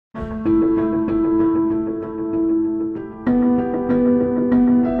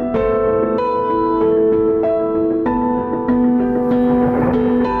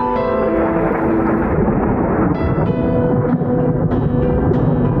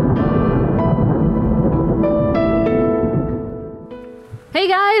Hey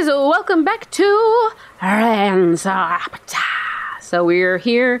guys, welcome back to Rainswept. So we're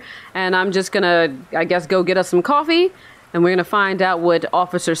here, and I'm just gonna, I guess, go get us some coffee, and we're gonna find out what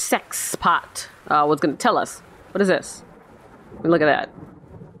Officer Sexpot was gonna tell us. What is this? Look at that.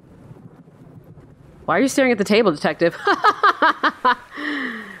 Why are you staring at the table, Detective?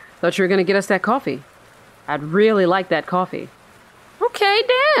 Thought you were gonna get us that coffee. I'd really like that coffee. Okay,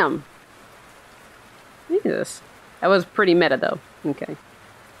 damn. Look at this. That was pretty meta, though. Okay.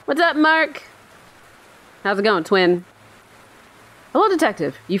 What's up, Mark? How's it going, twin? Hello,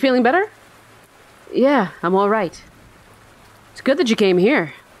 Detective. You feeling better? Yeah, I'm all right. It's good that you came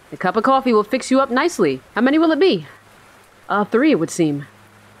here. A cup of coffee will fix you up nicely. How many will it be? 3, it would seem.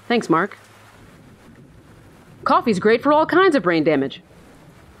 Thanks, Mark. Coffee's great for all kinds of brain damage.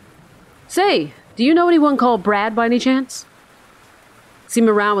 Say, do you know anyone called Brad by any chance? See him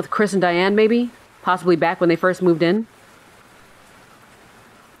around with Chris and Diane, maybe? Possibly back when they first moved in?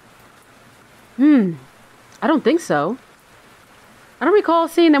 I don't think so. I don't recall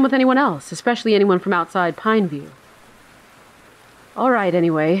seeing them with anyone else, especially anyone from outside Pineview. All right,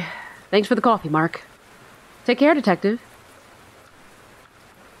 anyway. Thanks for the coffee, Mark. Take care, Detective.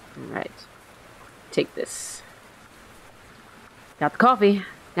 All right. Take this. Got the coffee.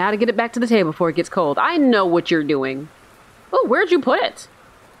 Now to get it back to the table before it gets cold. I know what you're doing. Oh, where'd you put it?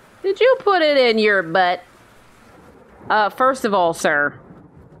 Did you put it in your butt? First of all, sir,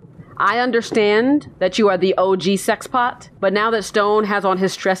 I understand that you are the OG sexpot, but now that Stone has on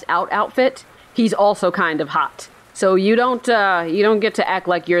his stressed out outfit, he's also kind of hot. So you don't get to act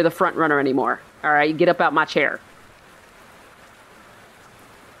like you're the front runner anymore. All right, get up out my chair.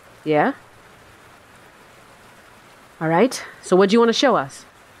 Yeah? All right, so what do you want to show us?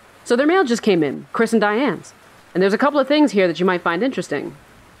 So their mail just came in, Chris and Diane's. And there's a couple of things here that you might find interesting.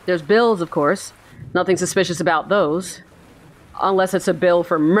 There's bills, of course. Nothing suspicious about those. Unless it's a bill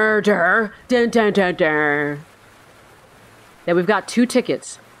for murder. Dun, dun, dun, dun. Then we've got 2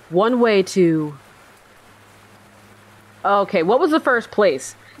 tickets. One way to... Okay, what was the first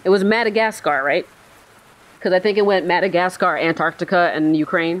place? It was Madagascar, right? Because I think it went Madagascar, Antarctica, and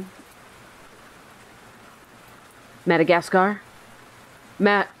Ukraine. Madagascar?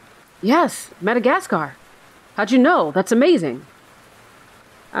 Yes, Madagascar. How'd you know? That's amazing.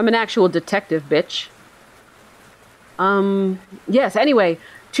 I'm an actual detective, bitch. Yes, anyway,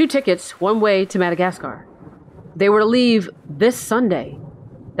 2 tickets, one way to Madagascar. They were to leave this Sunday.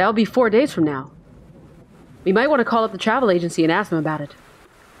 That'll be 4 days from now. We might want to call up the travel agency and ask them about it.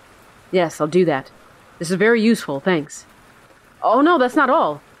 Yes, I'll do that. This is very useful, thanks. Oh no, that's not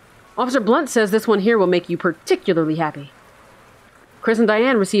all. Officer Blunt says this one here will make you particularly happy. Chris and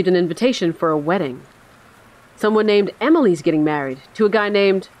Diane received an invitation for a wedding. Someone named Emily's getting married to a guy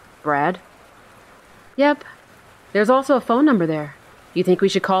named Brad. Yep. There's also a phone number there. You think we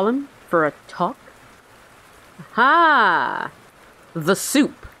should call him for a talk? Ha! The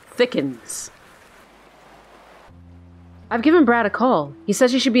soup thickens. I've given Brad a call. He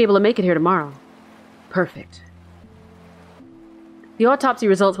says he should be able to make it here tomorrow. Perfect. The autopsy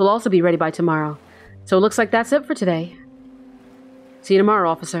results will also be ready by tomorrow. So it looks like that's it for today. See you tomorrow,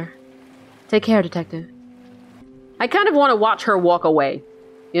 officer. Take care, Detective. I kind of want to watch her walk away.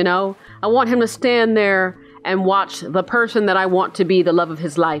 You know? I want him to stand there and watch the person that I want to be the love of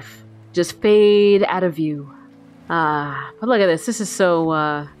his life just fade out of view. But look at this. This is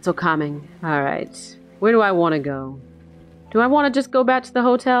so calming. All right. Where do I want to go? Do I want to just go back to the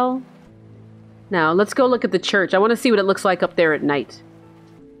hotel? No, let's go look at the church. I want to see what it looks like up there at night.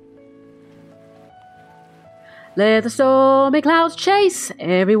 Let the stormy clouds chase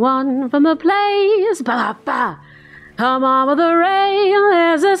everyone from the place. Ba, ba. Come on with the rain,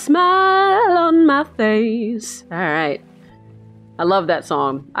 there's a smile on my face. All right. I love that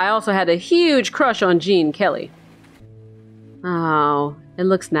song. I also had a huge crush on Gene Kelly. Oh, it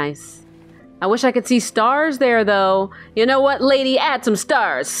looks nice. I wish I could see stars there, though. You know what, lady? Add some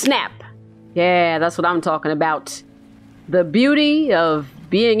stars. Snap. Yeah, that's what I'm talking about. The beauty of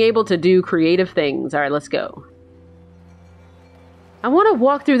being able to do creative things. All right, let's go. I want to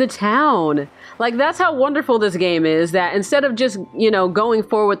walk through the town. Like, that's how wonderful this game is, that instead of just, you know, going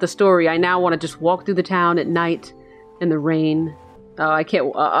forward with the story, I now want to just walk through the town at night in the rain. Oh, I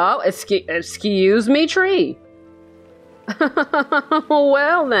can't... excuse me, tree.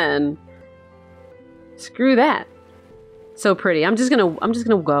 Well, then. Screw that. So pretty. I'm just gonna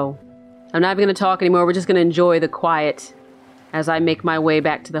go. I'm not even gonna talk anymore. We're just gonna enjoy the quiet as I make my way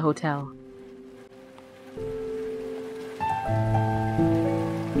back to the hotel.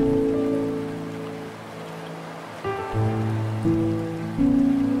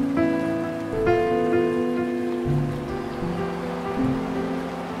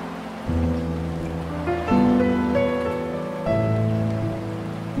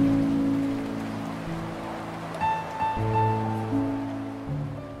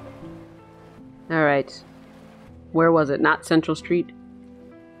 Alright. Where was it? Not Central Street?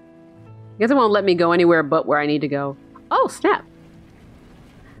 I guess it won't let me go anywhere but where I need to go. Oh, snap.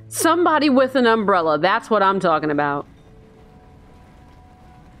 Somebody with an umbrella. That's what I'm talking about.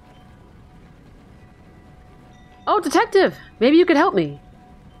 Oh, detective. Maybe you could help me.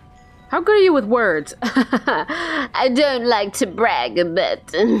 How good are you with words? I don't like to brag a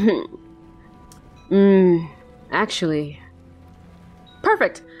bit. Actually.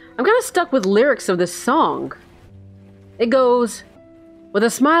 Perfect. I'm kind of stuck with lyrics of this song. It goes, with a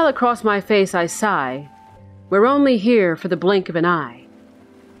smile across my face I sigh, we're only here for the blink of an eye.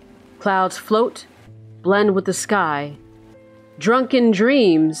 Clouds float, blend with the sky. Drunken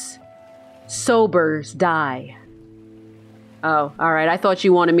dreams, sobers die. Oh, alright. I thought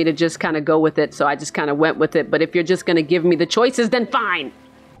you wanted me to just kind of go with it, so I just kind of went with it. But if you're just going to give me the choices, then fine!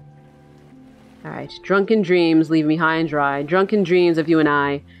 Alright. Drunken dreams leave me high and dry. Drunken dreams of you and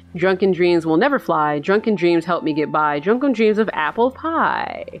I. Drunken dreams will never fly. Drunken dreams help me get by. Drunken dreams of apple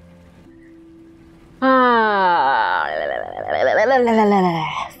pie.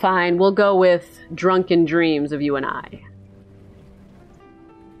 Fine, we'll go with drunken dreams of you and I.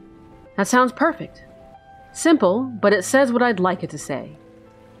 That sounds perfect. Simple, but it says what I'd like it to say.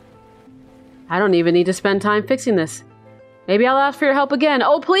 I don't even need to spend time fixing this. Maybe I'll ask for your help again.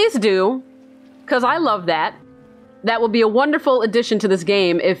 Oh, please do! Because I love that. That would be a wonderful addition to this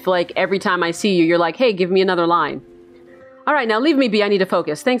game if, like, every time I see you, you're like, hey, give me another line. Alright, now leave me be. I need to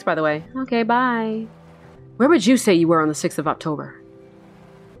focus. Thanks, by the way. Okay, bye. Where would you say you were on the 6th of October?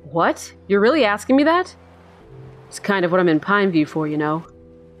 What? You're really asking me that? It's kind of what I'm in Pineview for, you know.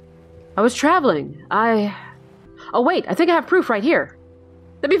 I was traveling. Oh, wait. I think I have proof right here.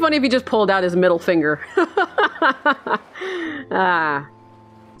 That'd be funny if he just pulled out his middle finger.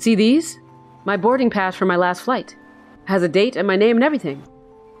 See these? My boarding pass for my last flight. Has a date and my name and everything.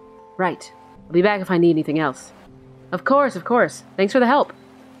 Right. I'll be back if I need anything else. Of course, of course. Thanks for the help.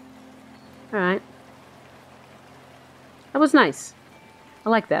 Alright. That was nice. I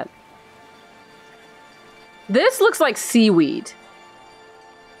like that. This looks like seaweed.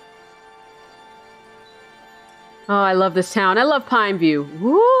 Oh, I love this town. I love Pineview.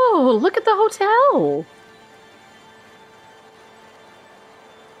 Whoa, look at the hotel.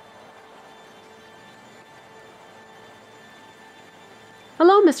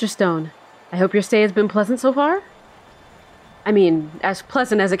 Hello, Mr. Stone. I hope your stay has been pleasant so far? I mean, as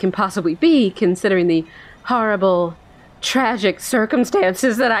pleasant as it can possibly be, considering the horrible, tragic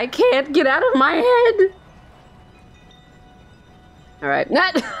circumstances that I can't get out of my head. Alright.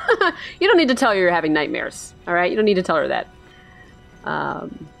 You don't need to tell her you're having nightmares. Alright? You don't need to tell her that.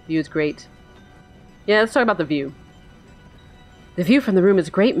 View is great. Yeah, let's talk about the view. The view from the room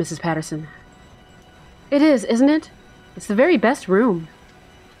is great, Mrs. Patterson. It is, isn't it? It's the very best room.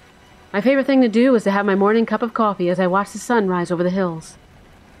 My favorite thing to do is to have my morning cup of coffee as I watch the sun rise over the hills.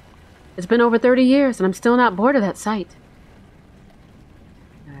 It's been over 30 years, and I'm still not bored of that sight.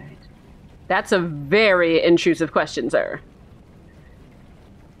 Alright. That's a very intrusive question, sir.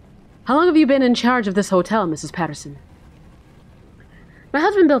 How long have you been in charge of this hotel, Mrs. Patterson? My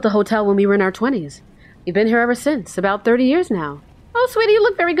husband built a hotel when we were in our 20s. We've been here ever since, about 30 years now. Oh, sweetie, you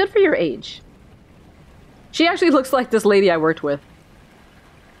look very good for your age. She actually looks like this lady I worked with.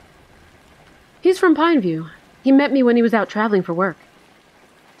 He's from Pineview. He met me when he was out traveling for work.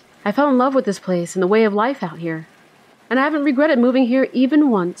 I fell in love with this place and the way of life out here, and I haven't regretted moving here even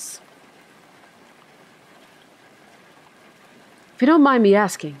once. If you don't mind me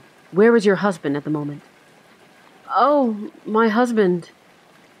asking, where is your husband at the moment? Oh, my husband.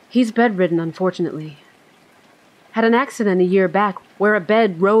 He's bedridden, unfortunately. Had an accident a year back where a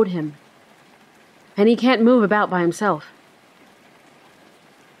bed rode him, and he can't move about by himself.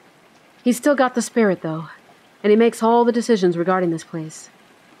 He's still got the spirit, though, and he makes all the decisions regarding this place.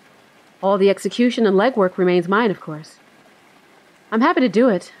 All the execution and legwork remains mine, of course. I'm happy to do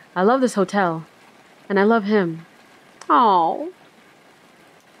it. I love this hotel, and I love him. Oh.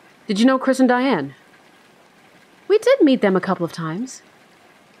 Did you know Chris and Diane? We did meet them a couple of times.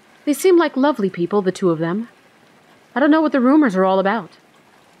 They seem like lovely people, the two of them. I don't know what the rumors are all about.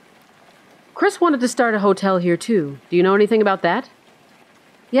 Chris wanted to start a hotel here, too. Do you know anything about that?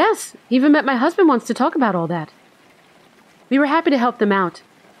 Yes, he even met my husband once to talk about all that. We were happy to help them out.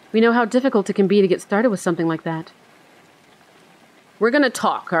 We know how difficult it can be to get started with something like that. We're going to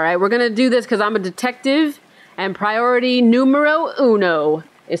talk, all right? We're going to do this because I'm a detective, and priority numero uno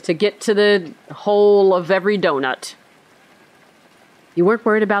is to get to the whole of every donut. You weren't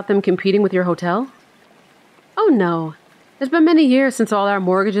worried about them competing with your hotel? Oh, no. It's been many years since all our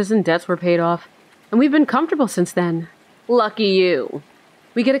mortgages and debts were paid off, and we've been comfortable since then. Lucky you.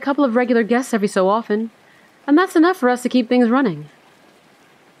 We get a couple of regular guests every so often, and that's enough for us to keep things running.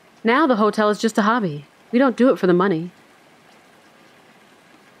 Now the hotel is just a hobby. We don't do it for the money.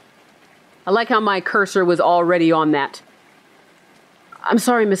 I like how my cursor was already on that. I'm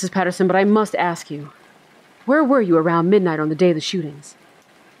sorry, Mrs. Patterson, but I must ask you. Where were you around midnight on the day of the shootings?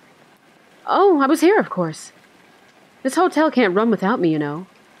 Oh, I was here, of course. This hotel can't run without me, you know.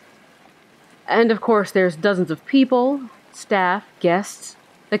 And, of course, there's dozens of people, staff, guests,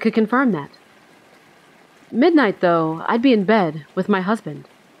 that could confirm that. Midnight, though, I'd be in bed with my husband.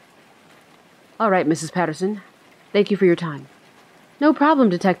 All right, Mrs. Patterson. Thank you for your time. No problem,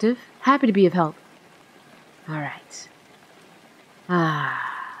 Detective. Happy to be of help. All right.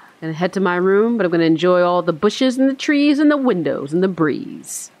 Gonna head to my room, but I'm gonna enjoy all the bushes and the trees and the windows and the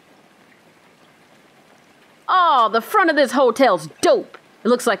breeze. Oh, the front of this hotel's dope. It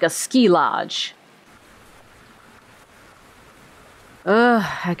looks like a ski lodge.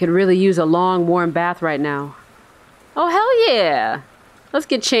 I could really use a long, warm bath right now. Oh, hell yeah. Let's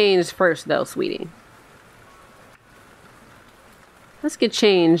get changed first, though, sweetie. Let's get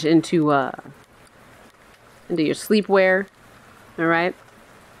changed into your sleepwear. All right?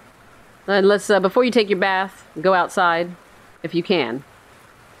 And let's, before you take your bath, go outside, if you can.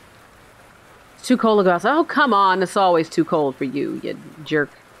 It's too cold to go outside. Oh, come on. It's always too cold for you, you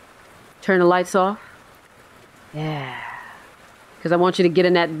jerk. Turn the lights off. Yeah. Because I want you to get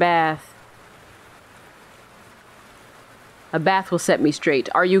in that bath. A bath will set me straight.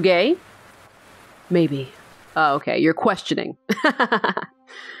 Are you gay? Maybe. Oh, okay. You're questioning.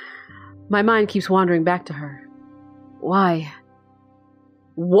 My mind keeps wandering back to her. Why?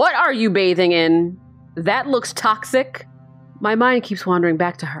 What are you bathing in? That looks toxic. My mind keeps wandering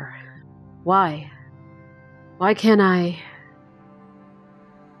back to her. Why? Why can't I...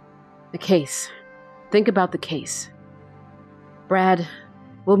 The case. Think about the case. Brad,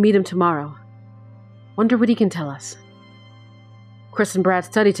 we'll meet him tomorrow. Wonder what he can tell us. Chris and Brad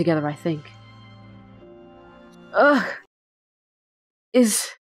study together, I think. Is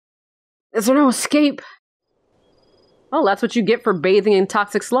there no escape? Oh, that's what you get for bathing in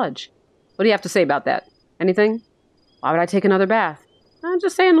toxic sludge. What do you have to say about that? Anything? Why would I take another bath? I'm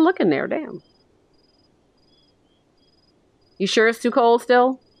just saying to look in there, damn. You sure it's too cold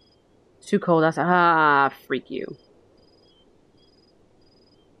still? It's too cold. Freak you.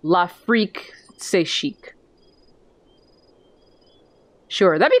 La freak, c'est chic.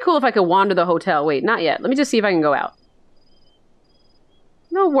 Sure, that'd be cool if I could wander the hotel. Wait, not yet. Let me just see if I can go out.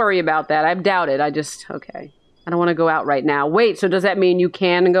 Don't worry about that. I doubt it. Okay. I don't want to go out right now. Wait, so does that mean you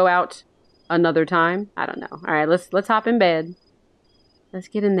can go out another time? I don't know. All right, let's hop in bed. Let's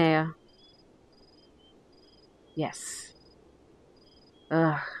get in there. Yes.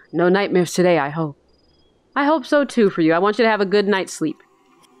 No nightmares today, I hope. I hope so too for you. I want you to have a good night's sleep.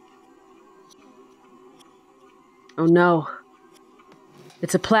 Oh no.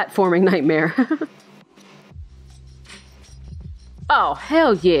 It's a platforming nightmare. Oh,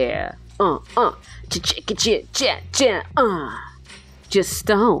 hell yeah. Just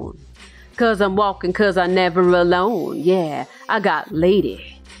stone. 'Cause I'm walking, 'cause I'm never alone. Yeah, I got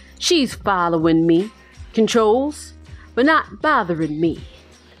lady. She's following me. Controls, but not bothering me.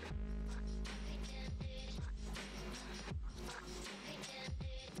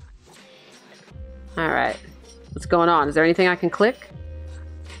 Alright. What's going on? Is there anything I can click?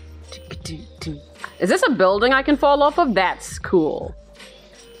 Is this a building I can fall off of? That's cool.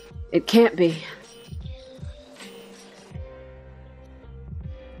 It can't be.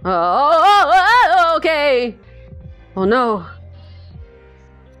 Oh, okay. Oh, no.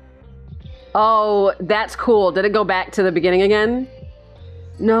 Oh, that's cool. Did it go back to the beginning again?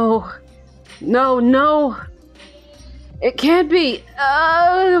 No. No, no. It can't be.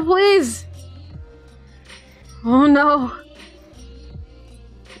 Please. Oh, no.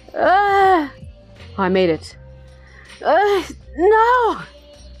 Oh, I made it. No. I'm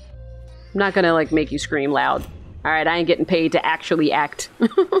not gonna, make you scream loud. Alright, I ain't getting paid to actually act.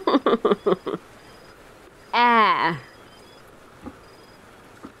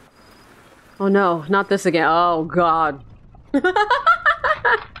 Oh no, not this again. Oh god. At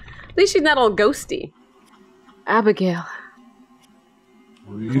least she's not all ghosty. Abigail.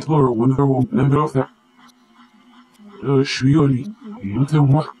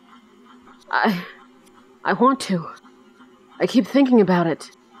 I want to. I keep thinking about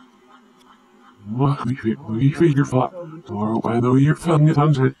it.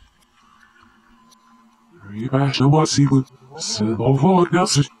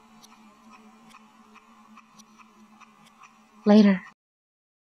 Later.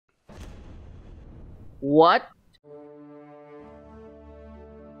 What?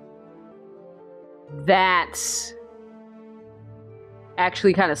 That's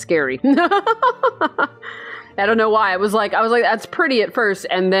actually kind of scary. I don't know why. I was like, that's pretty at first,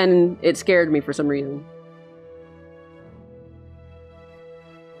 and then it scared me for some reason.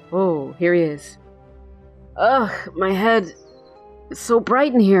 Oh, here he is. Ugh, my head is so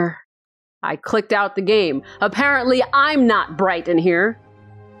bright in here. I clicked out the game. Apparently, I'm not bright in here.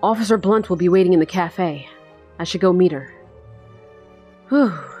 Officer Blunt will be waiting in the cafe. I should go meet her.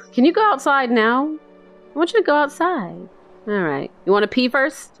 Whew. Can you go outside now? I want you to go outside. Alright. You want to pee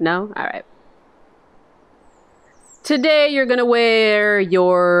first? No? Alright. Today you're gonna wear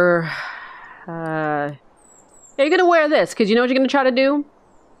your... you're gonna wear this, because you know what you're gonna try to do?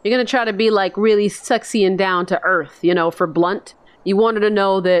 You're gonna try to be, like, really sexy and down to earth, you know, for Blunt. You want her to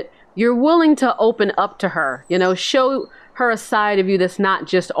know that you're willing to open up to her, you know, show her a side of you that's not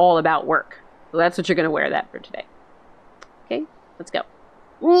just all about work. So that's what you're gonna wear that for today. Okay? Let's go.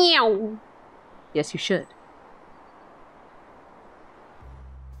 Meow. Yes, you should.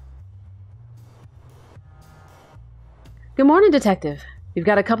 Good morning, Detective. We've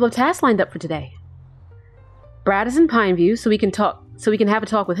got a couple of tasks lined up for today. Brad is in Pineview, so we can have a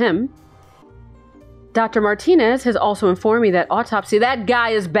talk with him. Dr. Martinez has also informed me that autopsy... That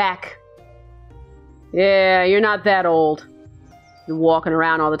guy is back! Yeah, you're not that old. You're walking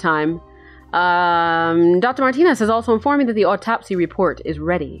around all the time. Dr. Martinez has also informed me that the autopsy report is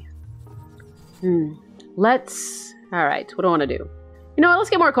ready. Let's... Alright, what do I want to do? You know what, let's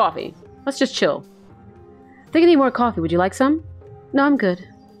get more coffee. Let's just chill. I think I need more coffee. Would you like some? No, I'm good.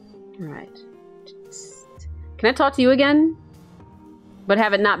 Alright. Can I talk to you again? But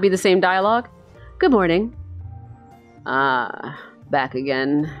have it not be the same dialogue? Good morning. Back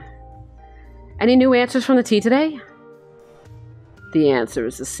again. Any new answers from the tea today? The answer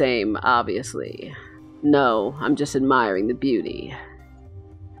is the same, obviously. No, I'm just admiring the beauty.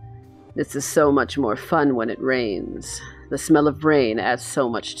 This is so much more fun when it rains. The smell of rain adds so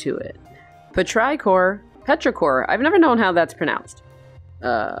much to it. Petrichor. I've never known how that's pronounced.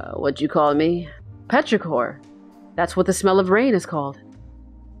 What'd you call me? Petrichor. That's what the smell of rain is called.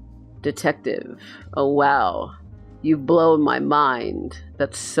 Detective. Oh, wow. You've blown my mind.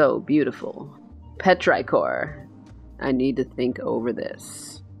 That's so beautiful. Petrichor. I need to think over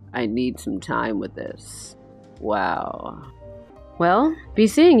this. I need some time with this. Wow. Well, be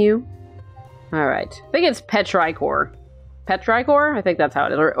seeing you. Alright. I think it's Petrichor. Petrichor? I think that's how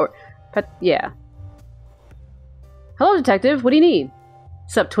it is. Yeah. Hello, Detective. What do you need?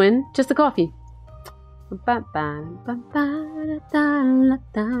 Sup, twin? Just the coffee.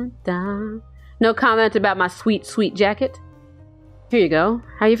 No comment about my sweet, sweet jacket? Here you go.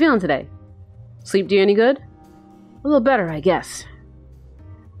 How you feeling today? Sleep do you any good? A little better, I guess.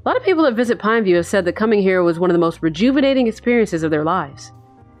 A lot of people that visit Pineview have said that coming here was one of the most rejuvenating experiences of their lives.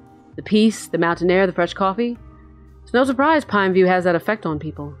 The peace, the mountain air, the fresh coffee. It's no surprise Pineview has that effect on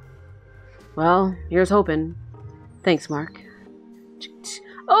people. Well, here's hoping. Thanks, Mark.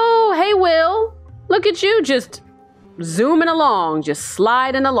 Oh, hey, Will! Look at you, just zooming along, just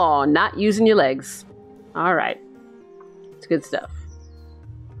sliding along, not using your legs. All right. It's good stuff.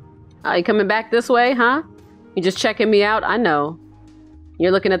 You coming back this way, huh? You just checking me out? I know.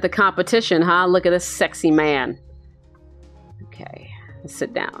 You're looking at the competition, huh? Look at this sexy man. Okay, let's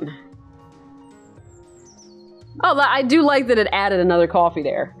sit down. Oh, I do like that it added another coffee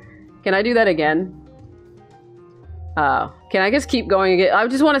there. Can I do that again? Can I just keep going again? I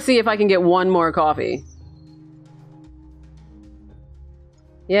just want to see if I can get one more coffee.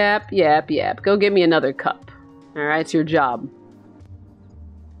 Yep. Go get me another cup. Alright, it's your job.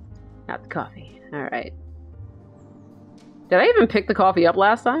 Not the coffee. Alright. Did I even pick the coffee up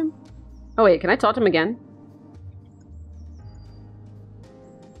last time? Oh wait, can I talk to him again?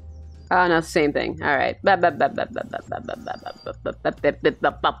 Oh no, same thing. Alright.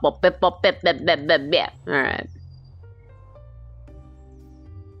 Alright.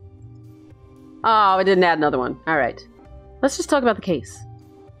 Oh, I didn't add another one. Alright. Let's just talk about the case.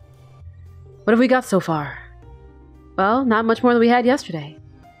 What have we got so far? Well, not much more than we had yesterday.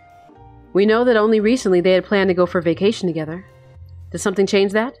 We know that only recently they had planned to go for vacation together. Does something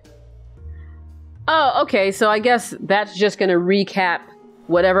change that? Oh, okay, so I guess that's just going to recap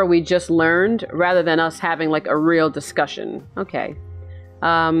whatever we just learned, rather than us having, like, a real discussion. Okay.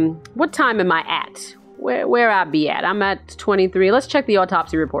 What time am I at? Where I be at? I'm at 23. Let's check the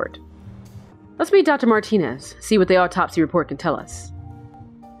autopsy report. Let's meet Dr. Martinez, see what the autopsy report can tell us.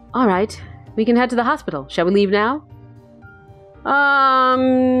 All right, we can head to the hospital. Shall we leave now?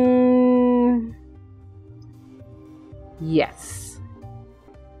 Yes.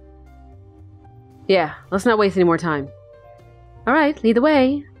 Yeah, let's not waste any more time. All right, lead the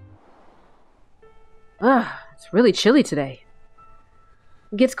way. Ugh, it's really chilly today.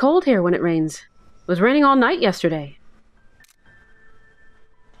 It gets cold here when it rains. It was raining all night yesterday.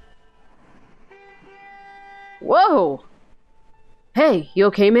 Whoa! Hey, you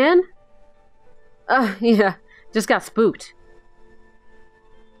okay, man? Yeah, just got spooked.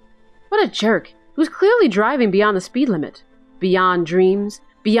 What a jerk. He was clearly driving beyond the speed limit. Beyond dreams,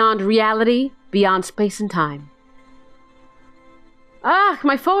 beyond reality, beyond space and time. Ah,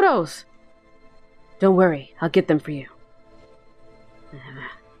 my photos! Don't worry, I'll get them for you.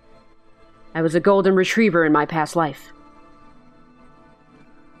 I was a golden retriever in my past life.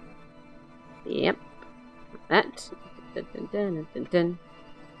 Yep. That.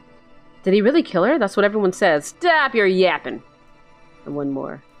 Did he really kill her? That's what everyone says. Stop your yapping. And one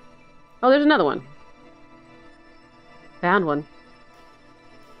more. Oh, there's another one. Found one.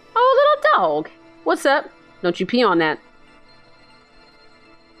 Oh, little dog. What's up? Don't you pee on that.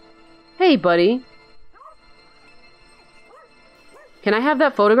 Hey, buddy. Can I have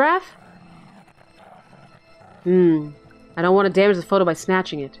that photograph? I don't want to damage the photo by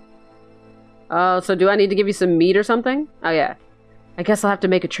snatching it. Oh, so do I need to give you some meat or something? Oh, yeah. I guess I'll have to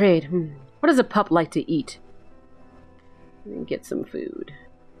make a trade. What does a pup like to eat? Let me get some food.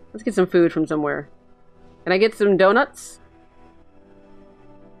 Let's get some food from somewhere. Can I get some donuts?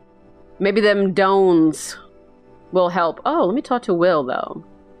 Maybe them dones will help. Oh, let me talk to Will, though.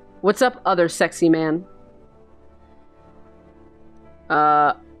 What's up, other sexy man?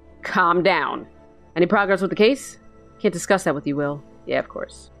 Calm down. Any progress with the case? Can't discuss that with you, Will. Yeah, of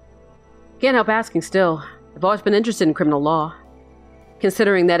course. Can't help asking still. I've always been interested in criminal law.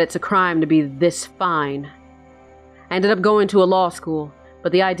 Considering that it's a crime to be this fine. I ended up going to a law school,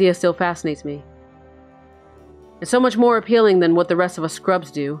 but the idea still fascinates me. It's so much more appealing than what the rest of us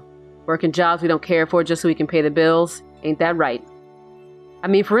scrubs do. Working jobs we don't care for just so we can pay the bills. Ain't that right? I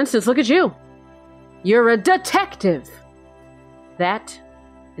mean, for instance, look at you. You're a detective. That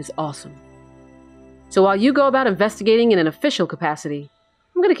is awesome. So while you go about investigating in an official capacity,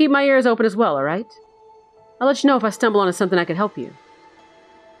 I'm going to keep my ears open as well, alright? I'll let you know if I stumble onto something I can help you.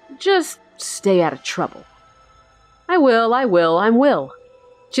 Just stay out of trouble. I will. I'm Will.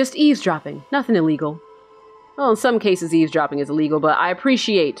 Just eavesdropping. Nothing illegal. Well, in some cases eavesdropping is illegal, but I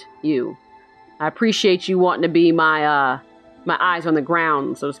appreciate you. I appreciate you wanting to be my eyes on the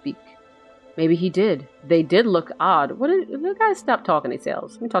ground, so to speak. Maybe he did. They did look odd. What did the guy stop talking, he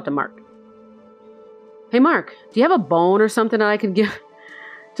says. Let me talk to Mark. Hey, Mark, do you have a bone or something that I could give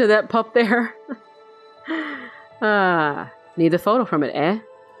to that pup there? Need a photo from it, eh?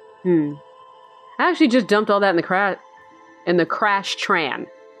 I actually just dumped all that in the crash tran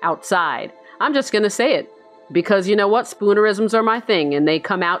outside. I'm just gonna say it. Because you know what? Spoonerisms are my thing, and they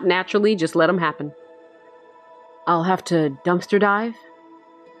come out naturally. Just let them happen. I'll have to dumpster dive?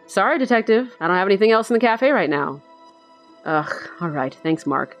 Sorry, detective. I don't have anything else in the cafe right now. Ugh, alright. Thanks,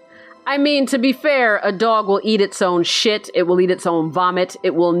 Mark. I mean, to be fair, a dog will eat its own shit. It will eat its own vomit.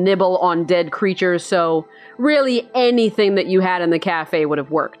 It will nibble on dead creatures, so really anything that you had in the cafe would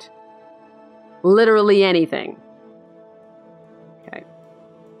have worked. Literally anything. Okay.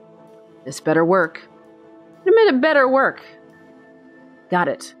 This better work. It made it better work. Got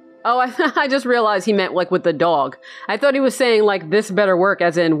it. Oh, I just realized he meant, like, with the dog. I thought he was saying, like, this better work,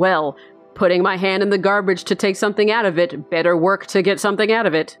 as in, well, putting my hand in the garbage to take something out of it. Better work to get something out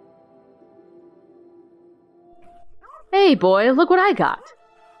of it. Hey, boy, look what I got.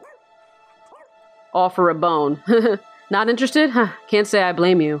 Offer a bone. Not interested? Huh, can't say I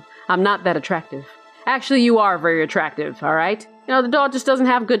blame you. I'm not that attractive. Actually, you are very attractive, alright? You know, the dog just doesn't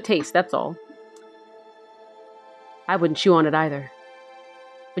have good taste, that's all. I wouldn't chew on it either.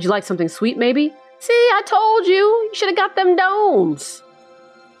 Would you like something sweet, maybe? See, I told you. You should have got them dones.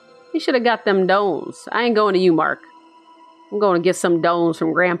 You should have got them dones. I ain't going to you, Mark. I'm going to get some dones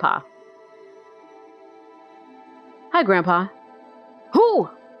from Grandpa. Hi, Grandpa. Who?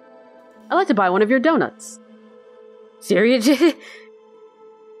 I'd like to buy one of your donuts. Serious?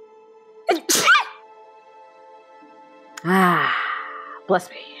 Bless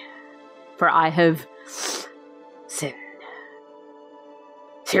me. For I have sinned.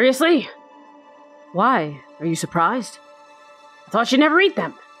 Seriously? Why? Are you surprised? I thought you'd never eat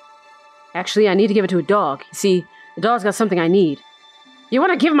them. Actually, I need to give it to a dog. You see, the dog's got something I need. You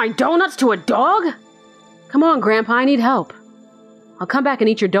want to give my donuts to a dog? Come on, Grandpa, I need help. I'll come back and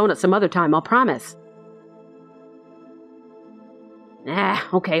eat your donuts some other time, I'll promise.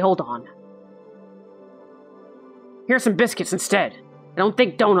 Okay, hold on. Here's some biscuits instead. I don't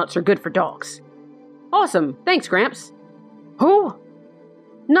think donuts are good for dogs. Awesome, thanks, Gramps. Who?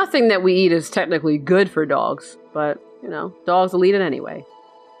 Nothing that we eat is technically good for dogs, but, you know, dogs will eat it anyway.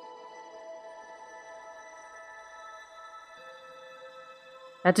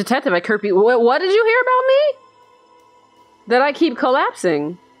 That detective, I curb you. What did you hear about me? That I keep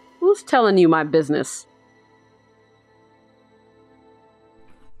collapsing? Who's telling you my business?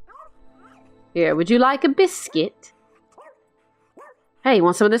 Here, would you like a biscuit? Hey, you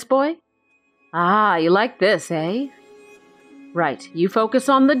want some of this, boy? Ah, you like this, eh? Right, you focus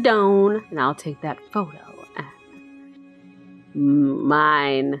on the dome, and I'll take that photo.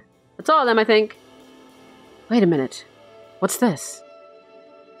 Mine. That's all of them, I think. Wait a minute. What's this?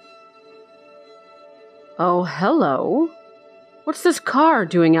 Oh, hello. What's this car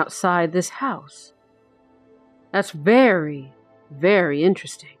doing outside this house? That's very, very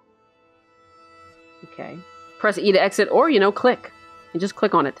interesting. Okay. Press E to exit, or, click. And just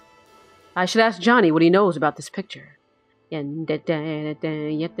click on it. I should ask Johnny what he knows about this picture. Can I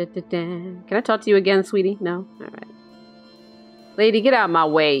talk to you again, sweetie? No? Alright. Lady, get out of my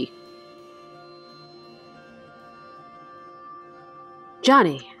way.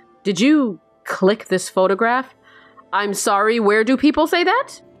 Johnny, did you click this photograph? I'm sorry, where do people say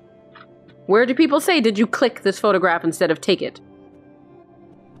that? Where do people say, did you click this photograph instead of take it?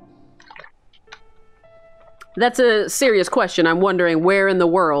 That's a serious question. I'm wondering where in the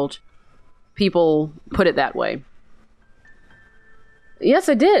world people put it that way. Yes,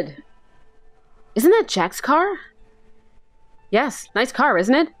 I did. Isn't that Jack's car? Yes, nice car,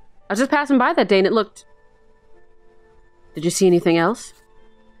 isn't it? I was just passing by that day and it looked... Did you see anything else?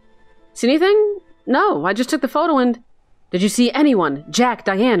 See anything? No, I just took the photo and... Did you see anyone? Jack,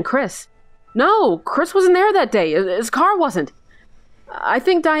 Diane, Chris? No, Chris wasn't there that day. His car wasn't. I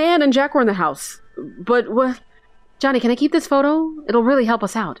think Diane and Jack were in the house. But what... Johnny, can I keep this photo? It'll really help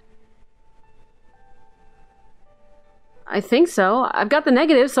us out. I think so. I've got the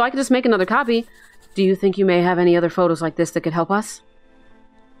negative, so I can just make another copy. Do you think you may have any other photos like this that could help us?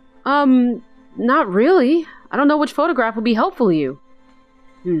 Not really. I don't know which photograph would be helpful to you.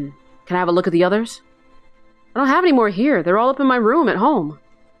 Can I have a look at the others? I don't have any more here. They're all up in my room at home.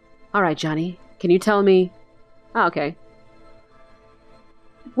 All right, Johnny. Can you tell me... Oh, okay.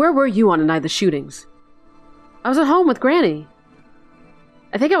 Where were you on the night of the shootings? I was at home with Granny.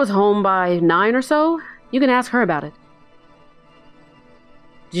 I think I was home by 9 or so. You can ask her about it.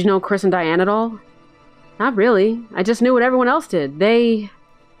 Did you know Chris and Diane at all? Not really. I just knew what everyone else did. They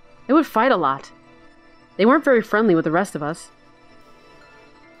would fight a lot. They weren't very friendly with the rest of us.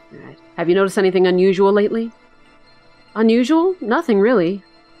 All right. Have you noticed anything unusual lately? Unusual? Nothing really.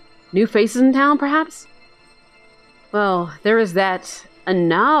 New faces in town, perhaps? Well, there is that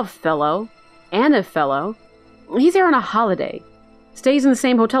Anav fellow. Anna fellow. He's here on a holiday. Stays in the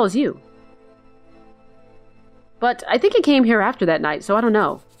same hotel as you. But I think he came here after that night, so I don't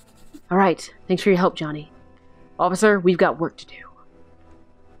know. All right. Thanks for your help, Johnny. Officer, we've got work to do.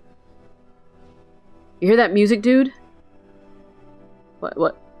 You hear that music, dude?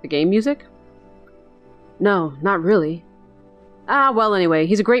 What? The game music? No, not really. Well, anyway,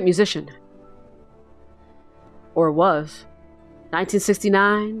 he's a great musician. Or was.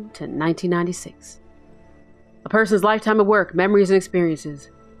 1969 to 1996. A person's lifetime of work, memories, and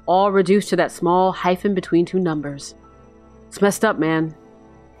experiences, all reduced to that small hyphen between two numbers. It's messed up, man.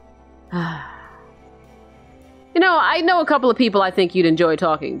 I know a couple of people I think you'd enjoy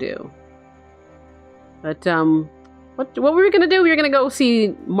talking to. But, what were we going to do? We were going to go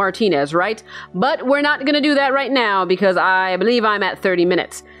see Martinez, right? But we're not going to do that right now because I believe I'm at 30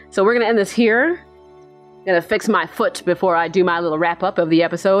 minutes. So we're going to end this here. Gonna fix my foot before I do my little wrap-up of the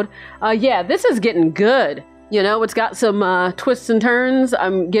episode. Yeah, this is getting good. It's got some twists and turns.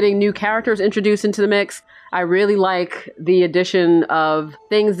 I'm getting new characters introduced into the mix. I really like the addition of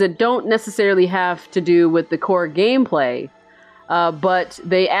things that don't necessarily have to do with the core gameplay, but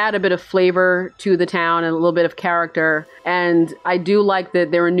they add a bit of flavor to the town and a little bit of character. And I do like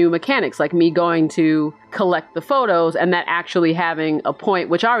that there are new mechanics, like me going to collect the photos and that actually having a point,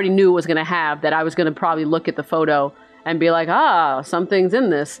 which I already knew it was going to have, that I was going to probably look at the photo and be like, something's in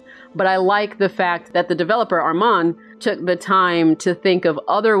this. But I like the fact that the developer, Armand, took the time to think of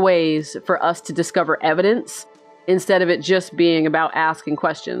other ways for us to discover evidence instead of it just being about asking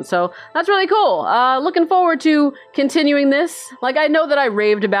questions. So that's really cool. Looking forward to continuing this. Like, I know that I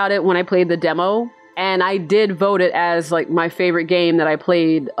raved about it when I played the demo, and I did vote it as like my favorite game that I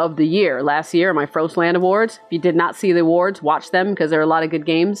played of the year last year, my Frostland Awards. If you did not see the awards, watch them because there are a lot of good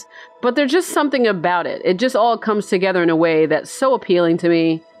games. But there's just something about it. It just all comes together in a way that's so appealing to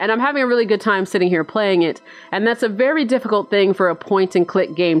me. And I'm having a really good time sitting here playing it. And that's a very difficult thing for a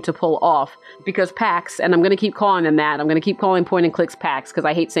point-and-click game to pull off. Because PAX, and I'm going to keep calling them that. I'm going to keep calling point-and-clicks PAX because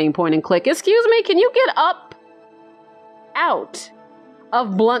I hate saying point-and-click. Excuse me, can you get up? Out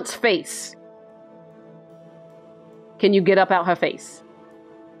of Blunt's face. Can you get up out her face?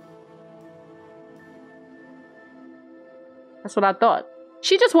 That's what I thought.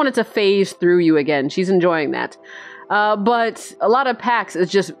 She just wanted to phase through you again. She's enjoying that. But a lot of packs is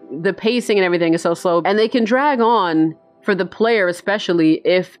just the pacing and everything is so slow, and they can drag on for the player, especially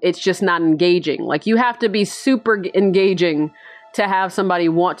if it's just not engaging. Like, you have to be super engaging to have somebody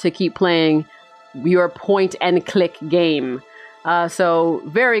want to keep playing your point and click game. So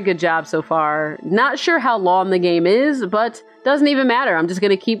very good job so far. Not sure how long the game is, but doesn't even matter. I'm just going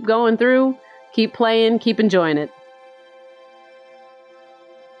to keep going through, keep playing, keep enjoying it.